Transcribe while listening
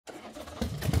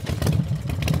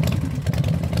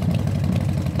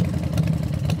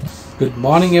Good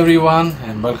morning everyone,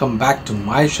 and welcome back to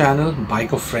my channel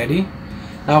Bike of Freddy.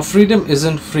 Now freedom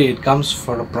isn't free, it comes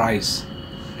for a price,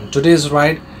 and today's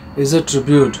ride is a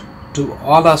tribute to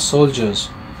all our soldiers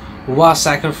who are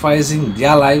sacrificing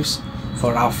their lives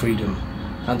for our freedom.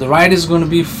 Now the ride is going to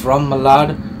be from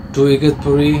Malad to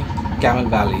Igatpuri, Camel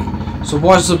Valley. So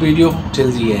watch the video till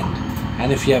the end,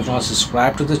 and if you have not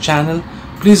subscribed to the channel,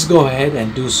 please go ahead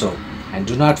and do so, and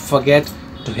do not forget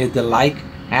to hit the like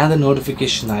and the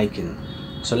notification icon.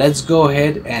 So let's go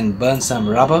ahead and burn some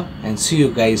rubber and see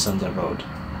you guys on the road.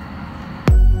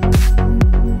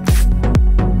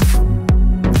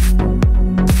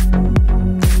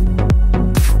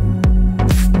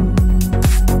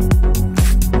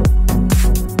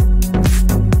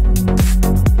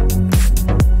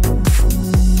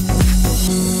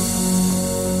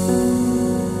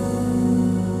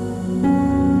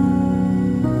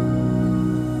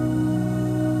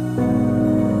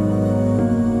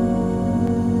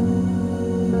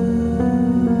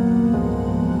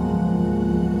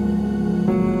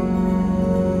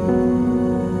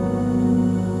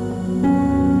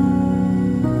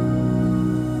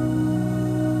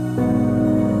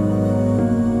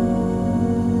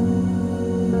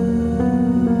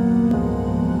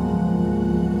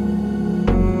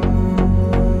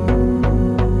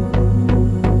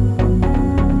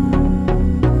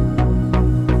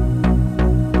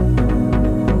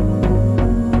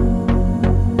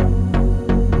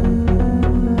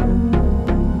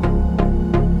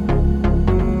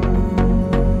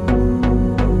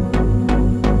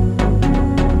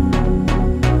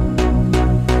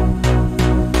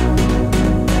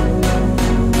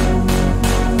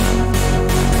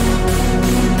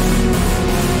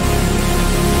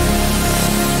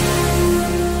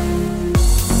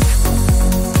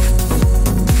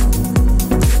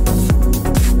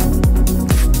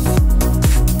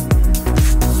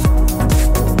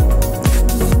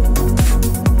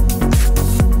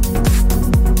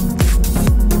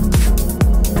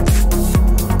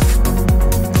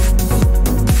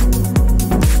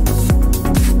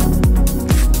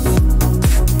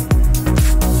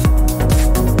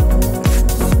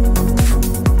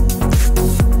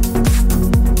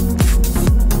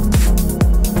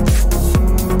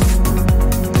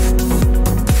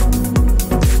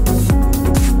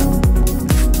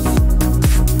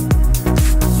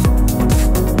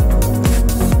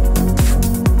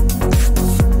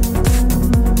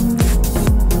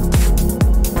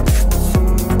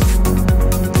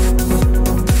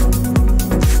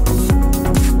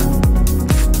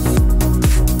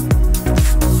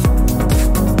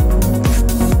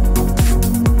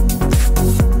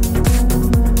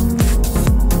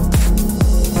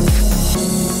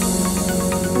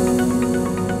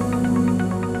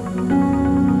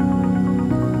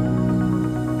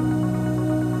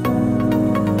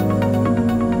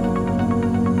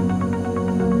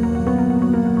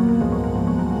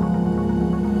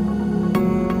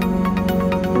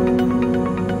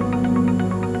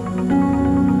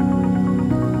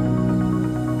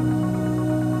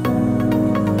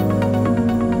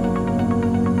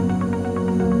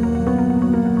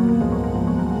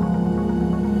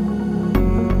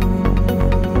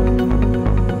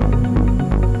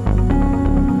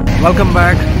 Welcome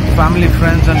back, family,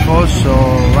 friends and foes. So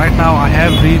right now I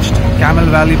have reached Camel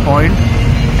Valley Point,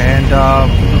 and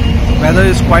the weather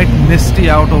is quite misty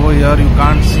out over here. You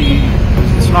can't see,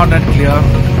 it's not that clear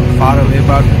far away,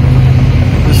 but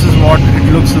this is what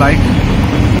it looks like.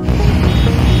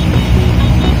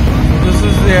 So this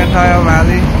is the entire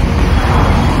valley.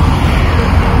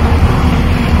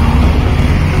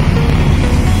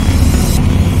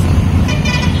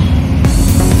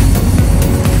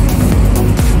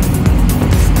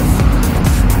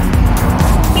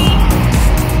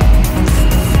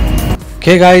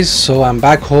 Okay guys, so I'm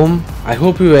back home. I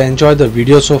hope you enjoyed the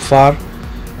video so far.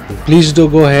 Please do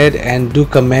go ahead and do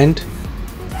comment,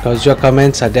 because your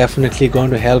comments are definitely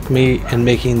going to help me in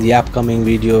making the upcoming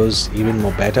videos even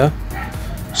more better.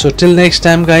 So till next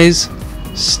time guys,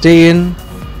 stay in,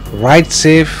 ride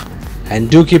safe, and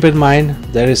do keep in mind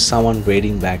there is someone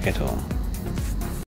waiting back at home.